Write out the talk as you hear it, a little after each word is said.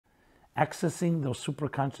accessing those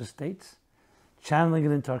superconscious states, channeling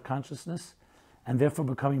it into our consciousness, and therefore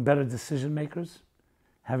becoming better decision makers,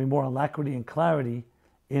 having more alacrity and clarity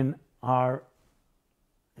in our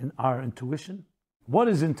intuition. What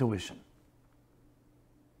is intuition?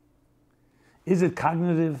 Is it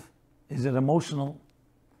cognitive? Is it emotional?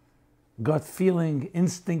 Gut feeling,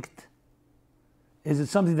 instinct? Is it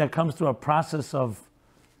something that comes through a process of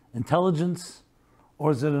intelligence,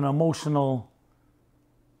 or is it an emotional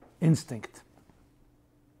instinct?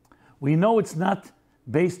 We know it's not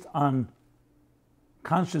based on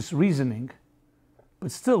conscious reasoning,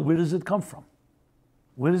 but still, where does it come from?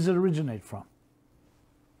 Where does it originate from?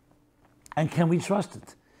 And can we trust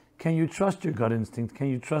it? Can you trust your gut instinct? Can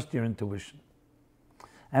you trust your intuition?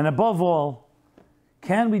 And above all,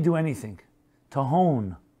 can we do anything to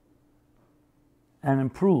hone and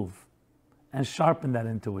improve and sharpen that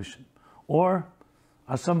intuition? Or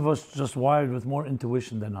are some of us just wired with more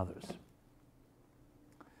intuition than others?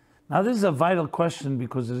 Now, this is a vital question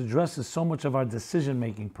because it addresses so much of our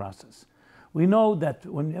decision-making process. We know that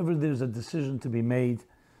whenever there's a decision to be made,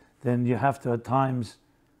 then you have to at times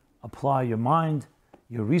apply your mind,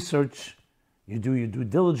 your research, you do your due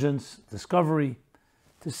diligence, discovery,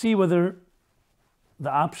 to see whether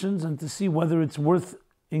the options and to see whether it's worth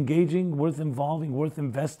engaging, worth involving, worth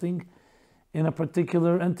investing in a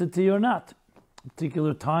particular entity or not,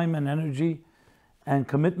 particular time and energy and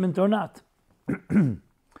commitment or not.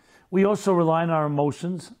 We also rely on our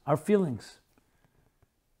emotions, our feelings.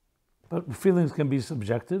 But feelings can be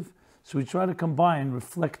subjective, so we try to combine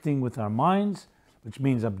reflecting with our minds, which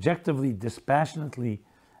means objectively, dispassionately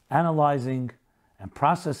analyzing and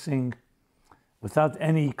processing without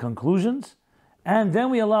any conclusions. And then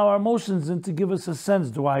we allow our emotions in to give us a sense.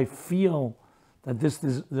 Do I feel that this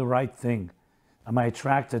is the right thing? Am I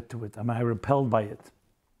attracted to it? Am I repelled by it?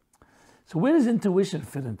 So where does intuition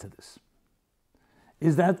fit into this?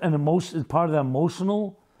 Is that an emotion, part of the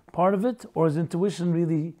emotional part of it? Or is intuition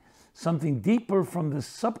really something deeper from the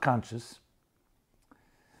subconscious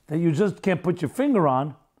that you just can't put your finger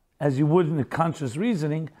on as you would in the conscious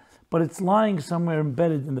reasoning, but it's lying somewhere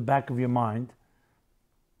embedded in the back of your mind?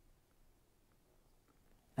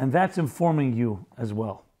 And that's informing you as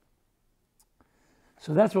well.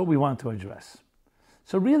 So that's what we want to address.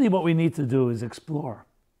 So really what we need to do is explore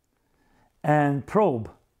and probe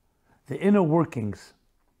the inner workings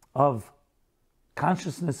of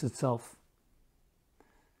consciousness itself,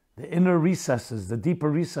 the inner recesses, the deeper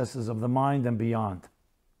recesses of the mind and beyond.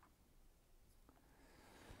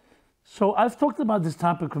 So I've talked about this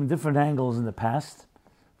topic from different angles in the past,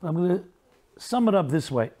 but I'm going to sum it up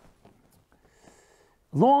this way.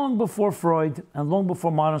 Long before Freud and long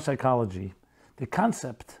before modern psychology, the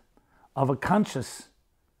concept of a conscious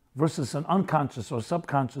versus an unconscious or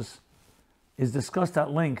subconscious is discussed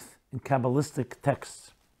at length in Kabbalistic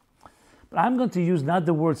texts. But I'm going to use not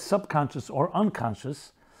the word subconscious or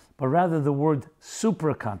unconscious, but rather the word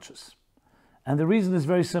supraconscious. And the reason is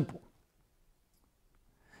very simple.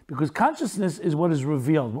 Because consciousness is what is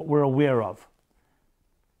revealed, what we're aware of.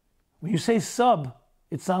 When you say sub,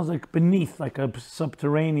 it sounds like beneath, like a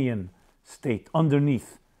subterranean state,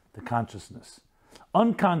 underneath the consciousness.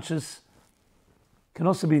 Unconscious can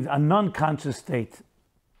also be a non-conscious state.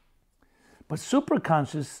 But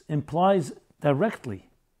supraconscious implies directly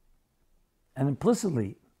and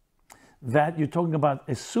implicitly that you're talking about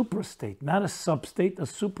a suprastate, not a substate, a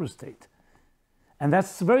suprastate. And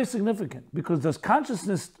that's very significant because does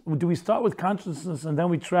consciousness, do we start with consciousness and then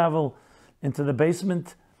we travel into the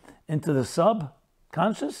basement, into the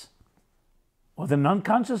subconscious or the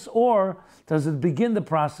non-conscious, or does it begin the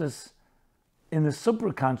process in the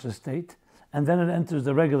supraconscious state and then it enters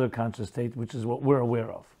the regular conscious state, which is what we're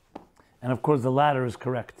aware of? And of course the latter is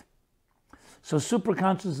correct. So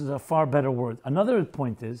supraconscious is a far better word. Another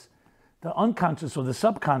point is the unconscious or the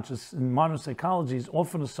subconscious in modern psychology is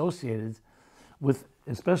often associated with,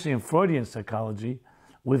 especially in Freudian psychology,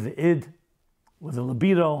 with the id, with the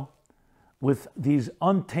libido, with these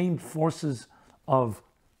untamed forces of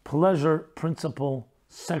pleasure, principle,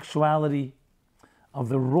 sexuality, of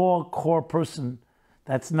the raw core person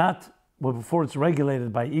that's not, well, before it's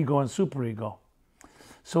regulated by ego and superego.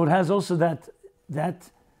 So it has also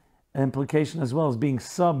that implication as well as being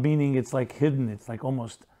sub, meaning it's like hidden, it's like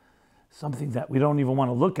almost something that we don't even want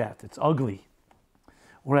to look at, it's ugly.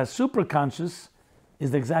 Whereas supraconscious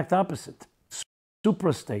is the exact opposite.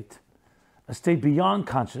 Suprastate, a state beyond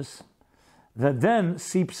conscious that then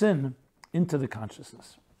seeps into the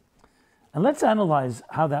consciousness. And let's analyze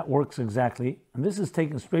how that works exactly. And this is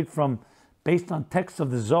taken straight from, based on texts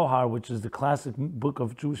of the Zohar, which is the classic book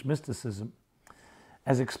of Jewish mysticism,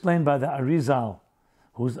 as explained by the Arizal,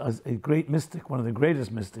 who's a great mystic, one of the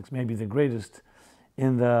greatest mystics, maybe the greatest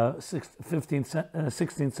in the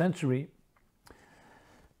 16th century,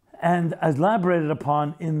 and elaborated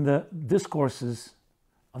upon in the discourses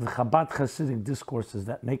of the Chabad Hasidic discourses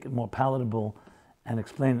that make it more palatable and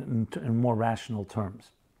explain it in more rational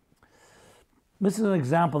terms. This is an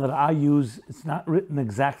example that I use. It's not written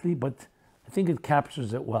exactly, but I think it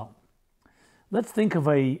captures it well. Let's think of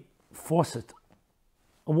a faucet,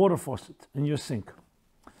 a water faucet in your sink.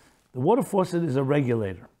 The water faucet is a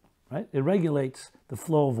regulator, right? It regulates the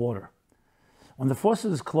flow of water. When the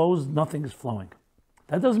faucet is closed, nothing is flowing.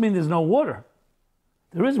 That doesn't mean there's no water.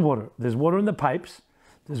 There is water. There's water in the pipes.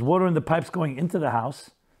 There's water in the pipes going into the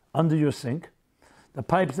house, under your sink. The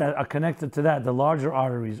pipes that are connected to that, the larger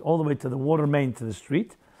arteries, all the way to the water main to the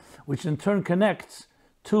street, which in turn connects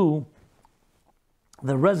to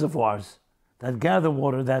the reservoirs that gather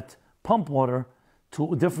water, that pump water to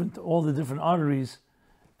all the different arteries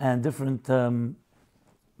and different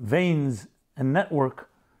veins and network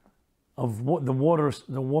of the water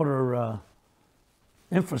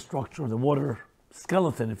infrastructure, the water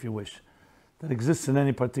skeleton, if you wish, that exists in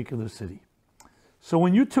any particular city. So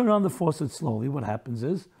when you turn on the faucet slowly, what happens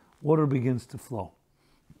is water begins to flow.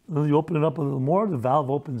 When you open it up a little more, the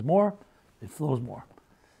valve opens more, it flows more.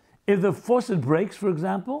 If the faucet breaks, for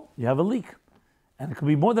example, you have a leak. And it could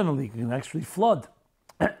be more than a leak, it can actually flood.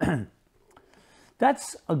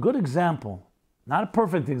 That's a good example, not a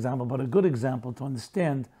perfect example, but a good example to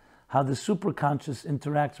understand how the superconscious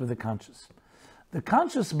interacts with the conscious. The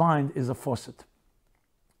conscious mind is a faucet.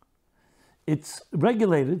 It's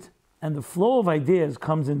regulated, and the flow of ideas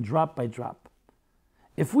comes in drop by drop.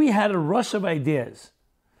 If we had a rush of ideas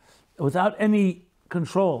without any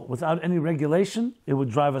control, without any regulation, it would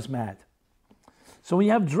drive us mad. So when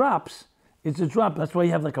you have drops, it's a drop. That's why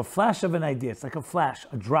you have like a flash of an idea. It's like a flash,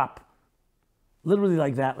 a drop. Literally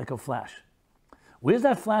like that, like a flash. Where's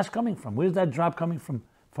that flash coming from? Where's that drop coming from?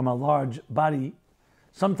 From a large body.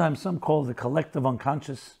 Sometimes some call the collective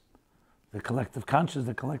unconscious, the collective conscious,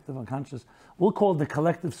 the collective unconscious. We'll call it the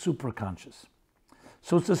collective superconscious.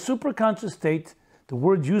 So it's a superconscious state. The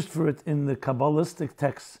word used for it in the Kabbalistic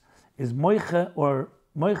texts is moiche or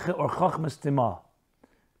chachmas timah,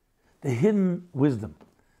 the hidden wisdom,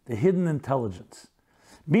 the hidden intelligence.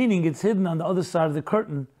 Meaning it's hidden on the other side of the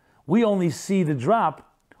curtain. We only see the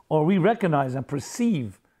drop, or we recognize and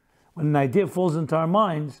perceive when an idea falls into our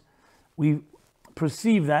minds, we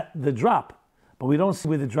perceive that the drop, but we don't see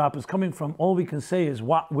where the drop is coming from. All we can say is,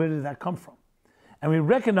 where did that come from? And we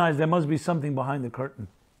recognize there must be something behind the curtain.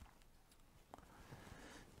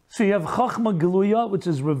 So you have Chachma Geluya, which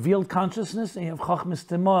is revealed consciousness, and you have Chachma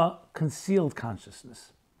Stima, concealed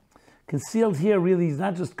consciousness. Concealed here really is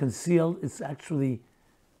not just concealed, it's actually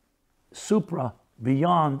supra,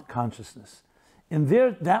 beyond consciousness. In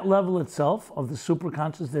that level itself of the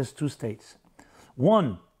superconscious, there's two states.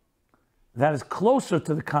 One that is closer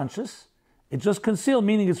to the conscious, it's just concealed,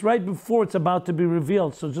 meaning it's right before it's about to be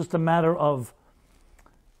revealed, so just a matter of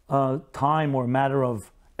time or a matter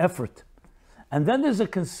of effort. And then there's a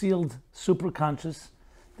concealed superconscious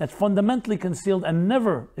that's fundamentally concealed and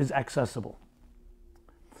never is accessible.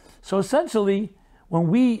 So essentially, when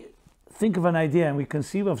we think of an idea and we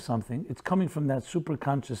conceive of something, it's coming from that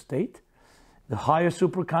superconscious state, the higher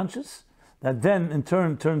superconscious, that then in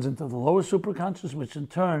turn turns into the lower superconscious, which in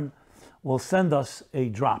turn will send us a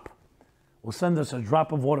drop. Will send us a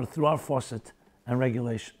drop of water through our faucet and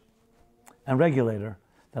regulator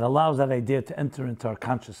that allows that idea to enter into our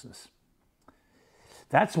consciousness.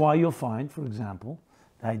 That's why you'll find, for example,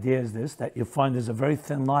 the idea is this, that you'll find there's a very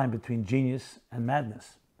thin line between genius and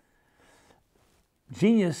madness.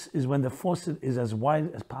 Genius is when the faucet is as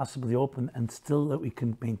wide as possibly open and still that we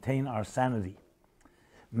can maintain our sanity.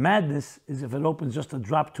 Madness is if it opens just a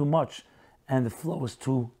drop too much and the flow is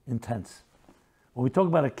too intense. When we talk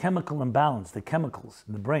about a chemical imbalance, the chemicals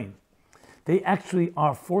in the brain, they actually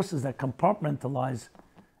are forces that compartmentalize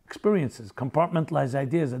experiences, compartmentalize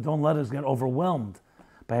ideas that don't let us get overwhelmed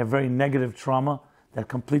by a very negative trauma that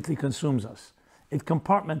completely consumes us. It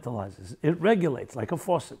compartmentalizes, it regulates like a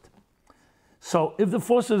faucet. So if the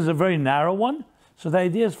faucet is a very narrow one, so the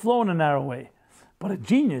ideas flow in a narrow way. But a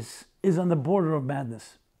genius is on the border of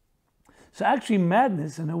madness. So actually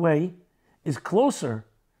madness, in a way, is closer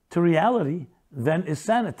to reality than is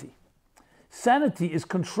sanity. Sanity is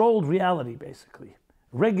controlled reality, basically.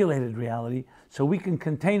 Regulated reality, so we can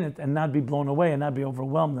contain it and not be blown away and not be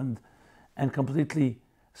overwhelmed and completely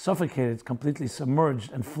suffocated, completely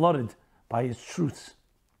submerged and flooded by its truths.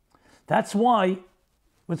 That's why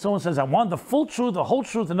when someone says, I want the full truth, the whole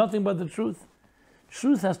truth, and nothing but the truth,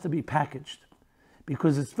 truth has to be packaged.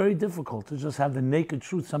 because it's very difficult to just have the naked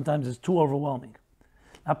truth. Sometimes it's too overwhelming.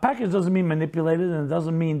 Now, package doesn't mean manipulated, and it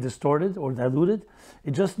doesn't mean distorted or diluted.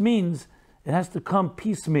 It just means it has to come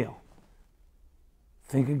piecemeal.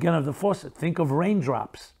 Think again of the faucet. Think of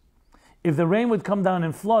raindrops. If the rain would come down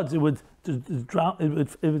in floods, it would drown.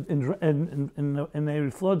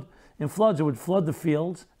 In floods, it would flood the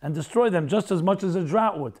fields and destroy them just as much as a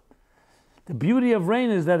drought would. The beauty of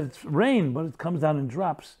rain is that it's rain, but it comes down in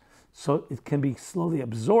drops, so it can be slowly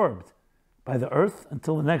absorbed by the earth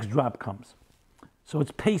until the next drop comes. So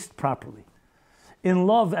it's paced properly. In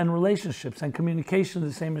love and relationships and communication,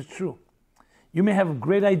 the same is true. You may have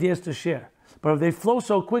great ideas to share, but if they flow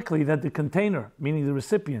so quickly that the container, meaning the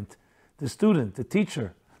recipient, the student, the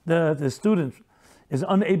teacher, the student, is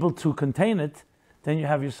unable to contain it, then you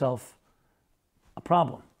have yourself a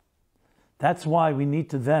problem. That's why we need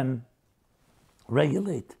to then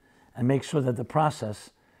regulate and make sure that the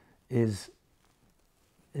process is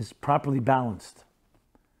properly balanced.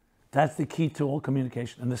 That's the key to all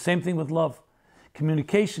communication. And the same thing with love.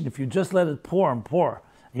 Communication, if you just let it pour and pour,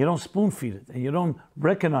 and you don't spoon feed it, and you don't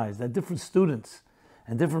recognize that different students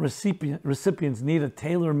and different recipients need a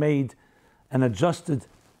tailor-made and adjusted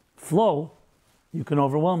flow, you can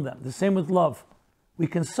overwhelm them. The same with love. We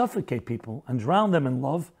can suffocate people and drown them in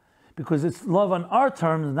love because it's love on our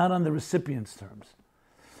terms, not on the recipient's terms.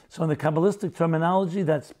 So in the Kabbalistic terminology,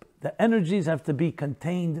 that's the energies have to be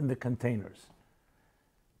contained in the containers.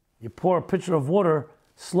 You pour a pitcher of water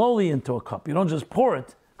slowly into a cup. You don't just pour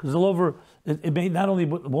it, because it may not only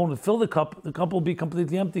won't fill the cup will be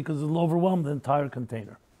completely empty because it'll overwhelm the entire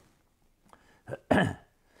container.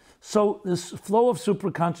 So this flow of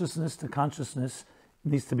superconsciousness to consciousness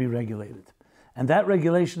needs to be regulated. And that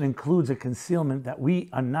regulation includes a concealment that we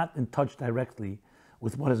are not in touch directly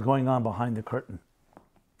with what is going on behind the curtain.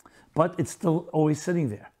 But it's still always sitting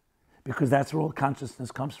there, because that's where all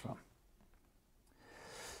consciousness comes from.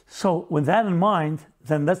 So with that in mind,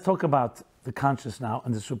 then let's talk about the conscious now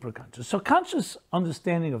and the superconscious. So conscious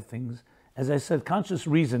understanding of things, as I said, conscious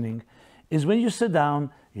reasoning, is when you sit down,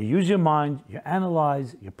 you use your mind, you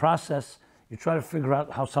analyze, you process, you try to figure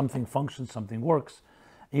out how something functions, something works,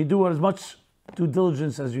 and you do as much due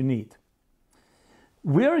diligence as you need.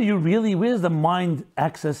 Where's the mind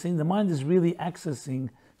accessing? The mind is really accessing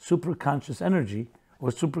superconscious energy or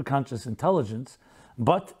superconscious intelligence,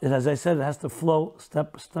 but as I said, it has to flow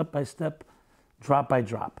step by step, drop by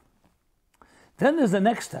drop. Then there's the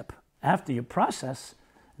next step. After you process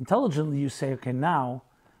intelligently, you say, okay, now,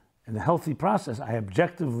 in a healthy process, I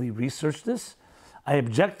objectively researched this. I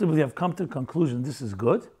objectively have come to the conclusion this is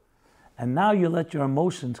good. And now you let your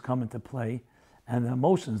emotions come into play. And the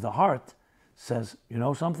emotions, the heart, says, you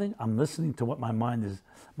know something? I'm listening to what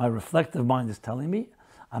my reflective mind is telling me.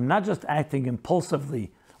 I'm not just acting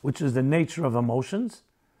impulsively, which is the nature of emotions.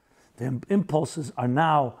 The impulses are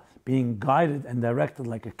now being guided and directed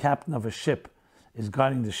like a captain of a ship is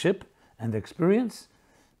guiding the ship and the experience.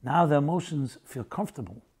 Now the emotions feel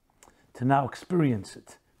comfortable to now experience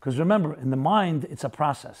it. Because remember, in the mind, it's a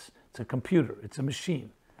process. It's a computer. It's a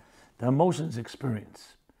machine. The emotions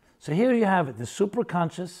experience. So here you have it. The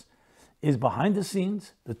superconscious is behind the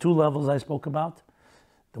scenes, the two levels I spoke about.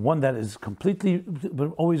 The one that is completely,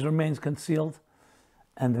 always remains concealed.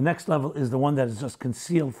 And the next level is the one that is just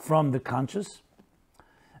concealed from the conscious.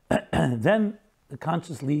 Then the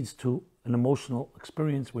conscious leads to an emotional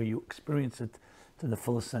experience where you experience it to the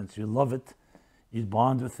fullest sense. You love it, you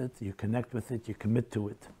bond with it, you connect with it, you commit to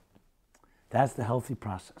it. That's the healthy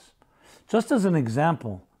process. Just as an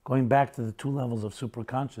example, going back to the two levels of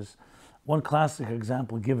superconscious, one classic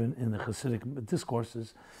example given in the Hasidic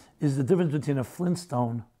discourses is the difference between a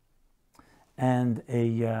flintstone and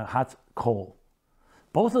a hot coal.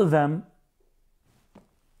 Both of them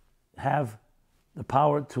have the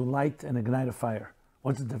power to light and ignite a fire.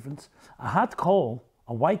 What's the difference? A hot coal,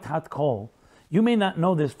 a white hot coal, you may not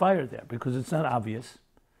know there's fire there because it's not obvious.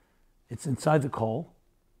 It's inside the coal.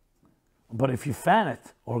 But if you fan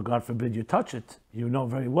it, or God forbid you touch it, you know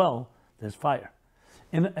very well there's fire.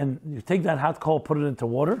 And you take that hot coal, put it into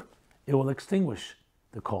water, it will extinguish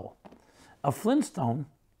the coal. A flintstone,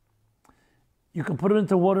 you can put it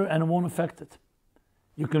into water and it won't affect it.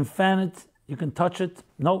 You can fan it, you can touch it,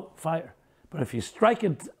 no fire. But if you strike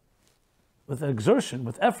it with exertion,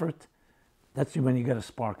 with effort, that's when you get a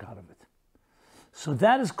spark out of it. So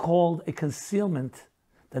that is called a concealment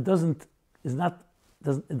that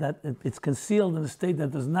it's concealed in a state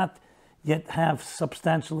that does not yet have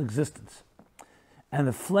substantial existence. And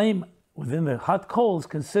the flame within the hot coal is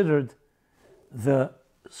considered the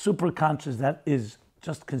superconscious that is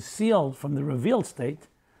just concealed from the revealed state.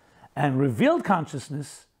 And revealed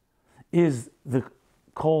consciousness is the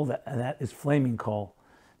coal that is flaming coal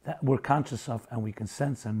that we're conscious of and we can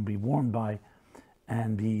sense and be warmed by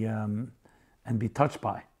and be touched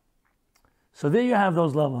by. So there you have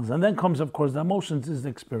those levels. And then comes, of course, the emotions is the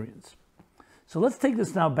experience. So let's take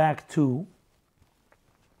this now back to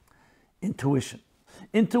intuition.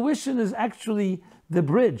 Intuition is actually the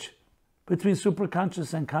bridge between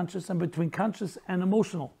superconscious and conscious and between conscious and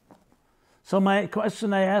emotional. So my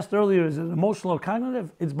question I asked earlier, is it emotional or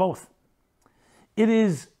cognitive? It's both. It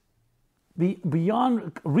is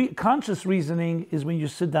beyond conscious reasoning is when you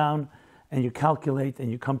sit down and you calculate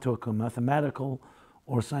and you come to a mathematical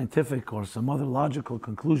or scientific or some other logical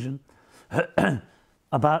conclusion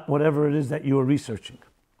about whatever it is that you are researching.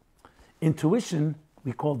 Intuition,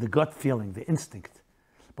 we call the gut feeling, the instinct.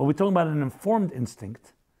 But we're talking about an informed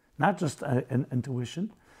instinct, not just an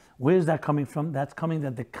intuition. Where is that coming from? That's coming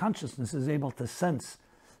that the consciousness is able to sense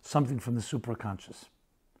something from the superconscious.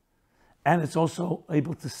 And it's also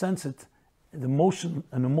able to sense it. An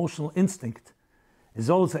emotional instinct is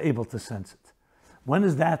also able to sense it. When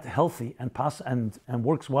is that healthy and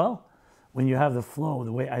works well? When you have the flow,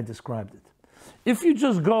 the way I described it. If you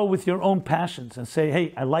just go with your own passions and say,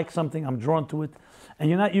 hey, I like something, I'm drawn to it, and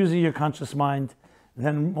you're not using your conscious mind,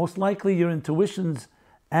 then most likely your intuitions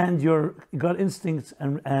and your gut instincts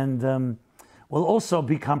will also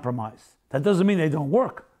be compromised. That doesn't mean they don't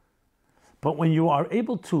work. But when you are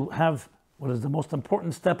able to have what is the most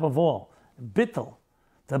important step of all, bittul,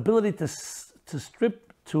 the ability to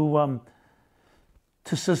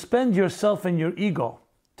suspend yourself and your ego,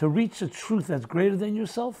 to reach a truth that's greater than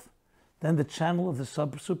yourself, then the channel of the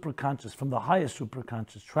superconscious from the highest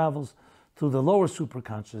superconscious travels through the lower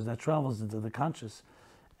superconscious that travels into the conscious,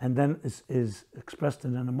 and then is expressed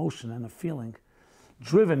in an emotion and a feeling,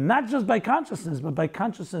 driven not just by consciousness, but by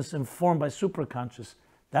consciousness informed by superconscious.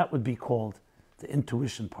 That would be called the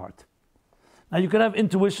intuition part. Now you could have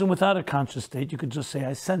intuition without a conscious state. You could just say,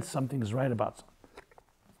 I sense something is right about something.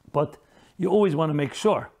 But you always want to make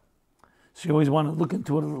sure. So you always want to look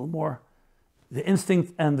into it a little more. The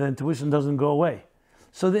instinct and the intuition doesn't go away.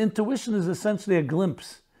 So the intuition is essentially a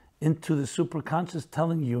glimpse into the superconscious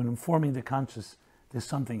telling you and informing the conscious there's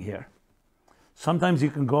something here. Sometimes you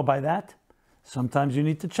can go by that. Sometimes you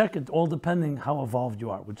need to check it, all depending how evolved you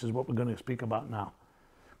are, which is what we're going to speak about now.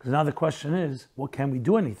 Because now the question is, what can we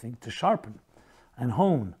do anything to sharpen and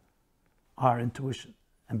hone our intuition?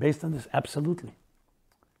 And based on this, absolutely.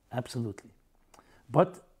 Absolutely.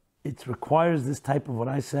 But it requires this type of what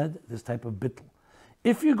I said, this type of bittul.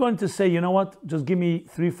 If you're going to say, you know what, just give me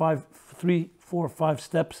 3, 4, 5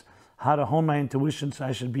 steps how to hone my intuition so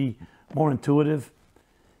I should be more intuitive.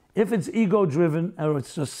 If it's ego-driven or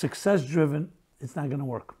it's just success-driven, it's not going to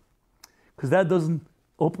work. Because that doesn't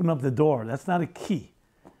open up the door. That's not a key.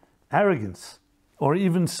 Arrogance or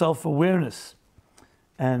even self-awareness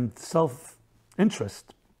and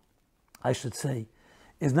self-interest, I should say,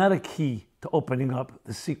 is not a key to opening up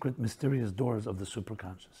the secret, mysterious doors of the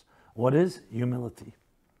superconscious. What is? Humility.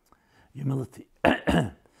 Humility.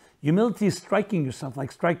 Humility is striking yourself,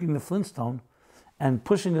 like striking the flintstone, and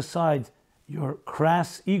pushing aside your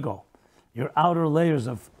crass ego, your outer layers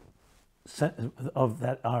of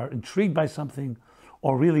that are intrigued by something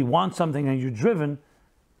or really want something, and you're driven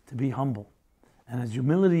to be humble. And as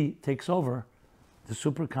humility takes over, the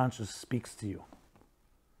superconscious speaks to you.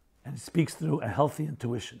 And it speaks through a healthy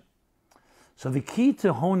intuition. So the key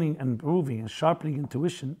to honing and improving and sharpening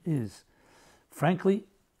intuition is, frankly,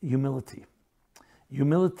 humility.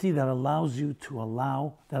 Humility that allows you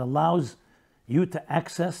to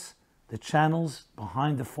access the channels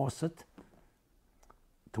behind the faucet,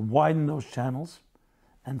 to widen those channels,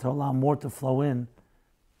 and to allow more to flow in.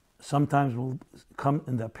 Sometimes will come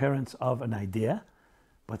in the appearance of an idea,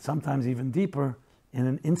 but sometimes even deeper in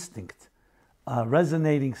an instinct, a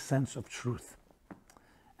resonating sense of truth.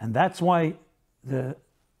 And that's why the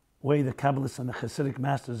way the Kabbalists and the Hasidic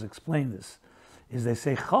masters explain this is they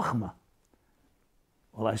say Chochmah.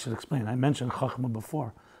 Well, I should explain. I mentioned Chochmah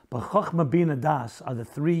before. But Chochmah, Bina, Das are the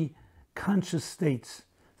 3 conscious states,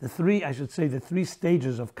 the 3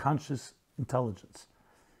 stages of conscious intelligence,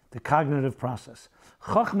 the cognitive process.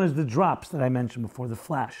 Chochmah is the drops that I mentioned before, the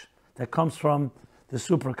flash that comes from the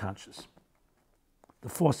superconscious, the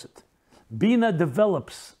faucet. Bina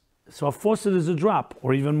develops. So a faucet is a drop,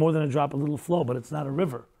 or even more than a drop, a little flow, but it's not a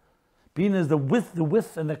river. Bina is the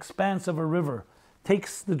width and expanse of a river,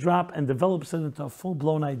 takes the drop and develops it into a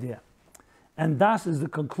full-blown idea. And Das is the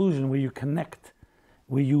conclusion where you connect,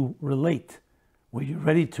 where you relate, where you're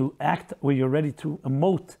ready to act, where you're ready to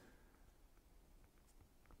emote.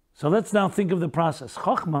 So let's now think of the process.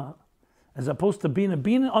 Chochmah, as opposed to Bina.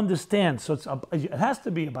 Bina understands, so it has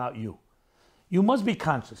to be about you. You must be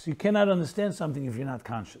conscious. You cannot understand something if you're not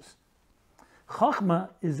conscious. Chachma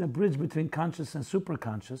is a bridge between conscious and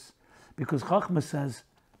superconscious, because Chachma says,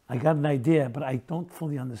 I got an idea, but I don't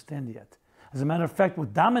fully understand it yet. As a matter of fact,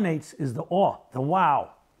 what dominates is the awe, the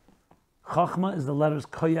wow. Chachma is the letters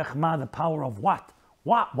koyach ma, the power of what?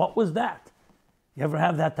 What was that? You ever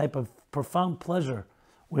have that type of profound pleasure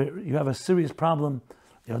where you have a serious problem,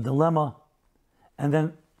 you have a dilemma, and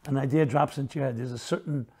then an idea drops into your head. There's a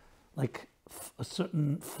certain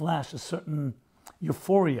flash, a certain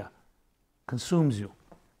euphoria consumes you.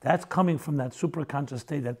 That's coming from that superconscious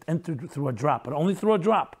state that entered through a drop, but only through a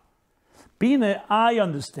drop. Bina, I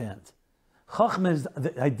understand. Chachma is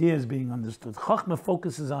the idea is being understood. Chachma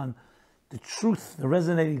focuses on the truth, the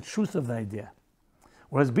resonating truth of the idea.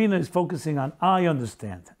 Whereas Bina is focusing on I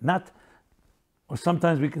understand. Not, or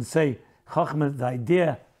sometimes we can say, Chachma, the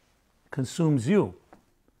idea consumes you.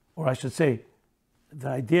 Or I should say, the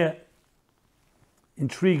idea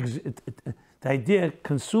intrigues, the idea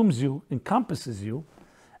consumes you, encompasses you,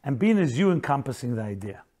 and Bina is you encompassing the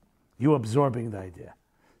idea, you absorbing the idea.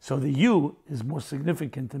 So the you is more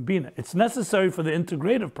significant than Bina. It's necessary for the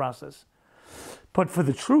integrative process, but for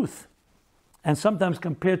the truth, and sometimes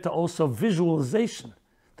compared to also visualization,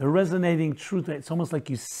 the resonating truth, it's almost like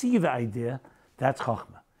you see the idea, that's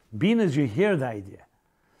Chachma. Bina is you hear the idea.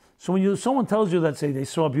 So when someone tells you that, say, they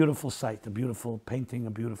saw a beautiful sight, a beautiful painting,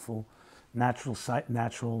 a beautiful natural sight,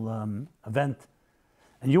 natural event,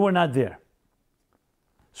 and you were not there.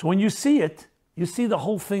 So when you see it, you see the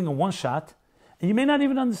whole thing in one shot, and you may not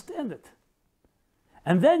even understand it.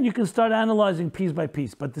 And then you can start analyzing piece by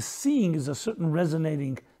piece. But the seeing is a certain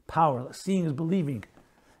resonating power. Seeing is believing.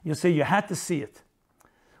 You say you had to see it.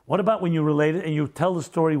 What about when you relate it and you tell the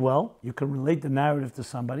story well? You can relate the narrative to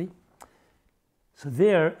somebody. So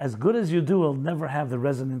there, as good as you do, will never have the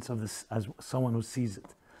resonance of this as someone who sees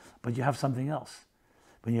it. But you have something else.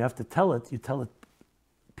 When you have to tell it, you tell it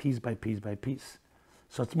piece by piece by piece.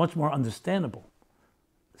 So it's much more understandable.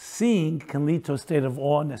 Seeing can lead to a state of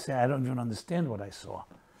awe and say, I don't even understand what I saw.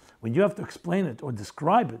 When you have to explain it or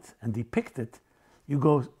describe it and depict it, you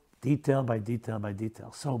go detail by detail by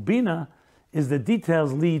detail. So Bina is the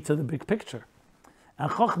details lead to the big picture.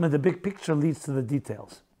 And Chochmah, the big picture, leads to the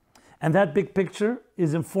details. And that big picture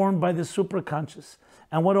is informed by the superconscious.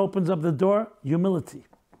 And what opens up the door? Humility.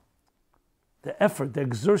 The effort, the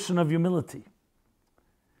exertion of humility.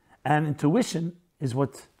 And intuition is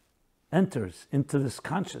what enters into this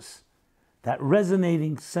conscious, that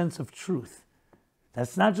resonating sense of truth.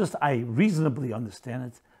 That's not just I reasonably understand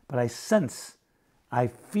it, but I sense, I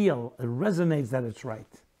feel, it resonates that it's right.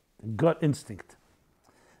 The gut instinct.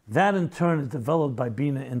 That in turn is developed by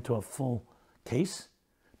Bina into a full case,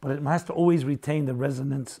 but it has to always retain the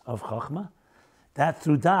resonance of Chachma. That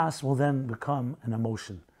through Das will then become an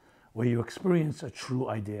emotion, where you experience a true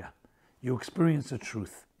idea. You experience a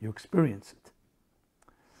truth. You experience it.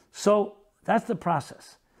 So that's the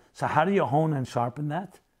process. So how do you hone and sharpen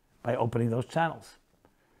that? By opening those channels.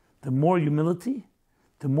 The more humility,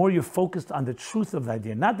 the more you're focused on the truth of the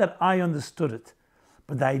idea. Not that I understood it,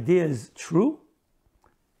 but the idea is true,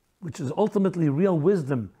 which is ultimately real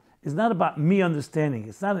wisdom. It's not about me understanding.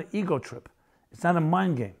 It's not an ego trip. It's not a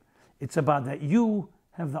mind game. It's about that you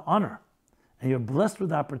have the honor and you're blessed with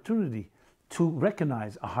the opportunity to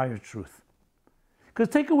recognize a higher truth. Because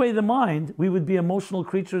take away the mind, we would be emotional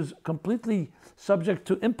creatures completely subject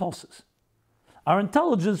to impulses. Our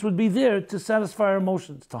intelligence would be there to satisfy our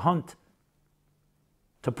emotions, to hunt,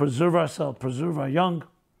 to preserve ourselves, preserve our young,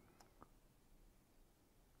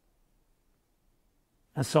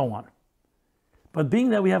 and so on. But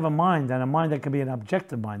being that we have a mind, and a mind that can be an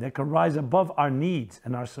objective mind, that can rise above our needs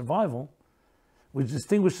and our survival, which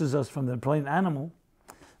distinguishes us from the plain animal,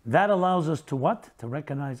 that allows us to what? To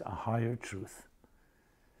recognize a higher truth.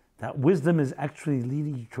 That wisdom is actually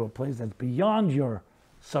leading you to a place that's beyond your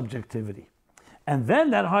subjectivity. And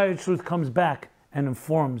then that higher truth comes back and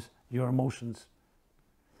informs your emotions.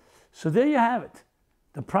 So there you have it.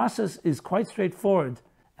 The process is quite straightforward,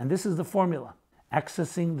 and this is the formula.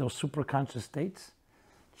 Accessing those superconscious states,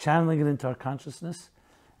 channeling it into our consciousness,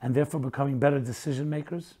 and therefore becoming better decision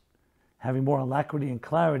makers, having more alacrity and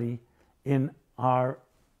clarity in our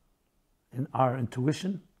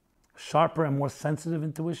intuition, sharper and more sensitive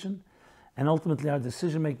intuition, and ultimately our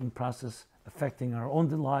decision-making process affecting our own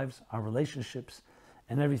lives, our relationships,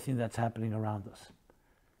 and everything that's happening around us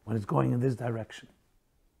when it's going in this direction.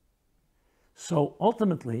 So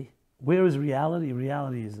ultimately, where is reality?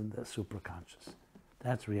 Reality is in the superconscious.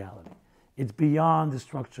 That's reality. It's beyond the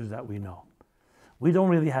structures that we know. We don't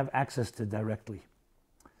really have access to directly.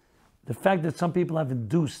 The fact that some people have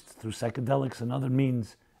induced through psychedelics and other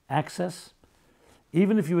means access,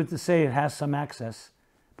 Even if you were to say it has some access,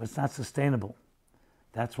 but it's not sustainable.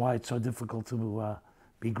 That's why it's so difficult to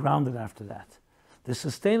be grounded after that. The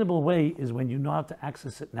sustainable way is when you know how to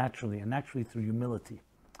access it naturally, and naturally through humility,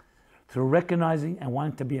 through recognizing and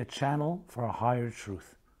wanting to be a channel for a higher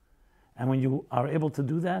truth. And when you are able to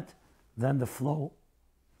do that, then the flow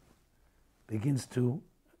begins to,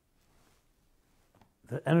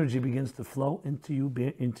 the energy begins to flow into you,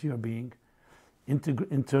 into your being, being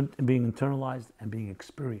internalized and being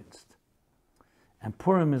experienced. And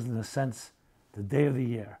Purim is, in a sense, the day of the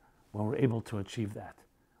year when we're able to achieve that.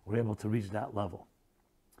 We're able to reach that level.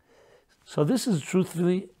 So this is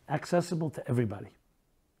truthfully accessible to everybody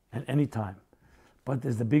at any time. But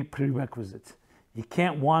there's the big prerequisite. You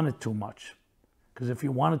can't want it too much. Because if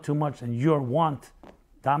you want it too much and your want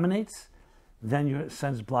dominates, then your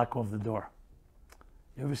sense block off the door.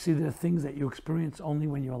 You ever see there are things that you experience only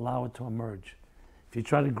when you allow it to emerge? If you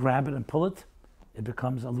try to grab it and pull it, it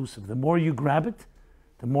becomes elusive. The more you grab it,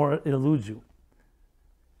 the more it eludes you.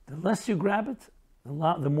 The less you grab it,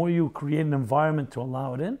 the more you create an environment to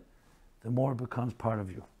allow it in, the more it becomes part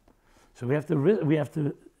of you. So we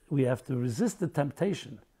have to resist the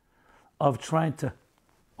temptation of trying to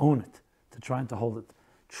own it, to trying to hold it.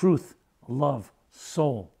 Truth, love,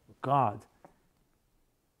 soul, God.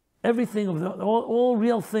 Everything of all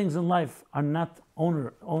real things in life are not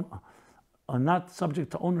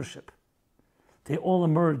subject to ownership. They all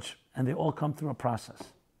emerge and they all come through a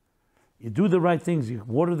process. You do the right things, you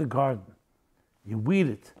water the garden, you weed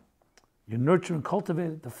it, you nurture and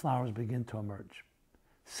cultivate it, the flowers begin to emerge.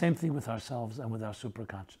 Same thing with ourselves and with our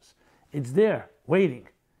superconscious. It's there, waiting.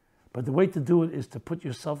 But the way to do it is to put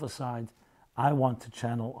yourself aside. I want to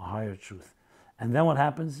channel a higher truth. And then what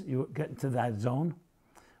happens? You get into that zone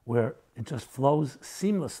where it just flows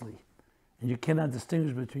seamlessly. And you cannot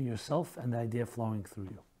distinguish between yourself and the idea flowing through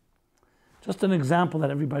you. Just an example that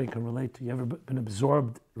everybody can relate to. You ever been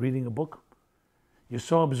absorbed reading a book? You're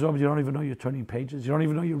so absorbed you don't even know you're turning pages. You don't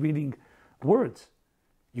even know you're reading words.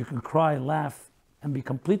 You can cry, laugh, and be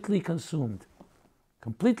completely consumed,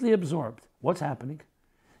 completely absorbed. What's happening?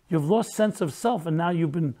 You've lost sense of self, and now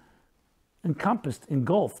you've been encompassed,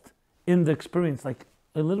 engulfed in the experience, like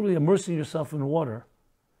literally immersing yourself in water.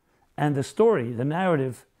 And the story, the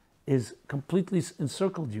narrative, is completely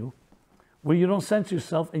encircled you, where you don't sense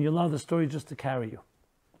yourself and you allow the story just to carry you.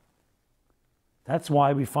 That's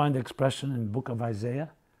why we find the expression in the book of Isaiah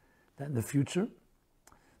that in the future,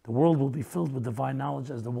 the world will be filled with divine knowledge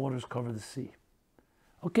as the waters cover the sea.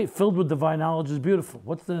 Okay, filled with divine knowledge is beautiful.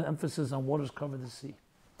 What's the emphasis on waters cover the sea?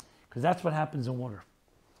 Because that's what happens in water.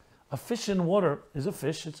 A fish in water is a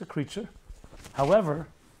fish, it's a creature. However,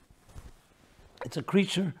 it's a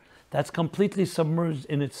creature that's completely submerged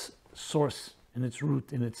in its source, in its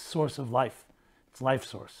root, in its source of life, its life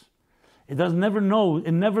source. It does never know,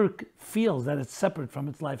 it never feels that it's separate from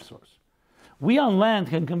its life source. We on land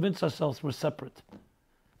can convince ourselves we're separate,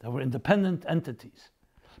 that we're independent entities.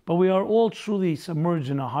 But we are all truly submerged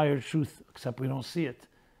in a higher truth, except we don't see it.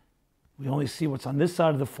 We only see what's on this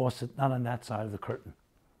side of the faucet, not on that side of the curtain.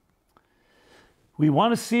 We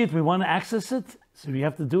want to see it, we want to access it, so what you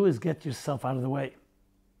have to do is get yourself out of the way.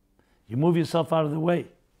 You move yourself out of the way.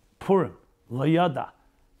 Purim, lo yada.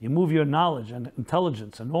 You move your knowledge and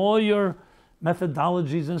intelligence and all your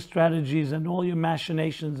methodologies and strategies and all your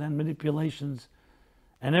machinations and manipulations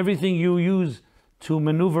and everything you use to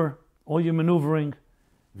maneuver, all your maneuvering.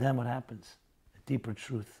 Then what happens? A deeper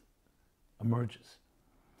truth emerges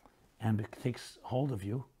and it takes hold of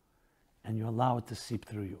you and you allow it to seep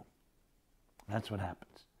through you. That's what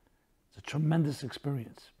happens. It's a tremendous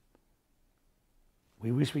experience.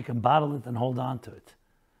 We wish we can bottle it and hold on to it,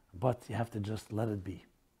 but you have to just let it be.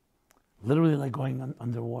 Literally like going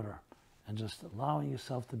underwater and just allowing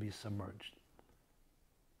yourself to be submerged.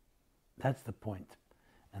 That's the point,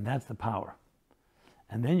 and that's the power.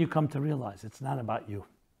 And then you come to realize it's not about you.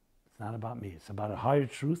 It's not about me. It's about a higher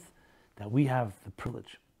truth that we have the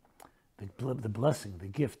privilege, the blessing, the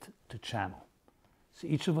gift to channel. So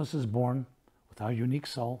each of us is born with our unique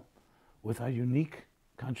soul, with our unique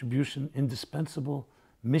contribution, indispensable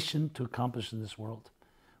mission to accomplish in this world.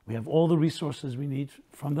 We have all the resources we need,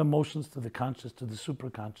 from the emotions to the conscious, to the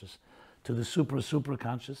superconscious, to the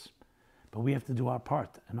super-superconscious. But we have to do our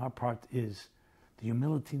part, and our part is the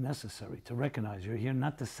humility necessary to recognize you're here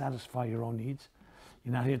not to satisfy your own needs.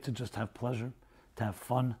 You're not here to just have pleasure, to have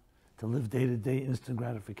fun, to live day-to-day instant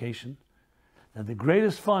gratification. That the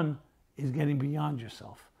greatest fun is getting beyond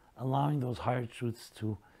yourself, allowing those higher truths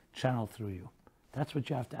to channel through you. That's what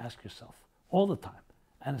you have to ask yourself all the time,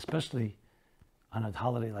 and especially on a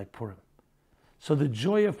holiday like Purim. So the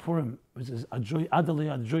joy of Purim is a joy,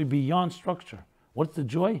 a joy beyond structure, What's the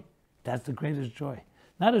joy? That's the greatest joy.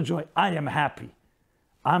 Not a joy, I am happy.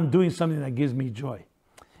 I'm doing something that gives me joy.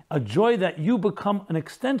 A joy that you become an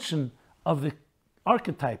extension of the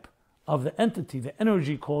archetype, of the entity, the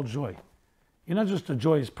energy called joy. You're not just a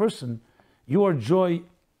joyous person, you are joy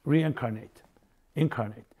incarnate.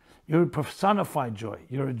 You're a personified joy.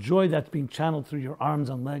 You're a joy that's being channeled through your arms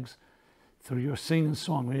and legs, through your singing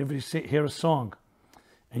song. Whenever you hear a song,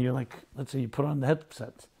 and you're like, let's say you put on the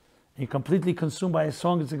headset, and you're completely consumed by a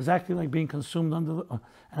song, it's exactly like being consumed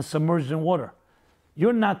and submerged in water.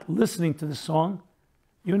 You're not listening to the song.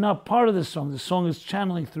 You're not part of the song. The song is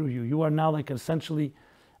channeling through you. You are now like essentially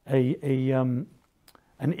an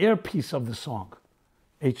earpiece of the song,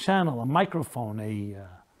 a channel, a microphone,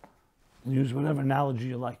 use whatever analogy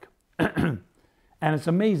you like. And it's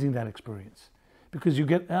amazing, that experience, because you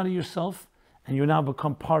get out of yourself and you now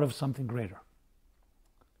become part of something greater.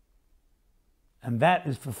 And that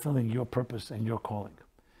is fulfilling your purpose and your calling.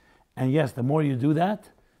 And yes, the more you do that,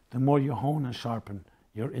 the more you hone and sharpen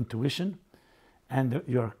your intuition and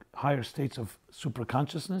your higher states of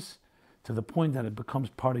superconsciousness, to the point that it becomes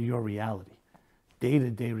part of your reality,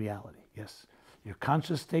 day-to-day reality. Yes, your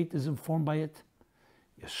conscious state is informed by it.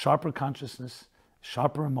 Your sharper consciousness,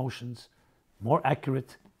 sharper emotions, more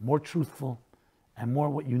accurate, more truthful, and more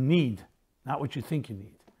what you need, not what you think you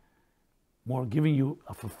need. More giving you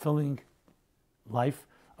a fulfilling life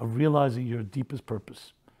of realizing your deepest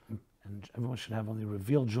purpose. And everyone should have only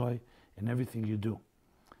revealed joy in everything you do.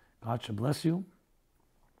 God should bless you.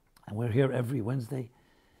 And we're here every Wednesday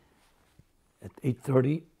at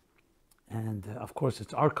 8:30. And of course,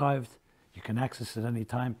 it's archived. You can access it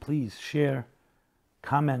anytime. Please share,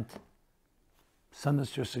 comment, send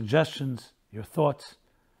us your suggestions, your thoughts,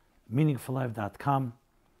 meaningfullife.com,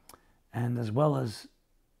 and as well as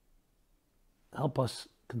help us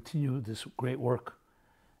continue this great work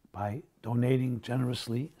by donating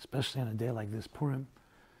generously, especially on a day like this, Purim,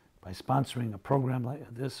 by sponsoring a program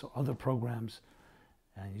like this or other programs.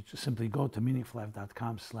 And you just simply go to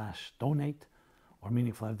meaningfullife.com/donate or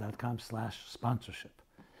meaningfullife.com/sponsorship.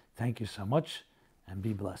 Thank you so much, and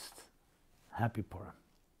be blessed. Happy Purim.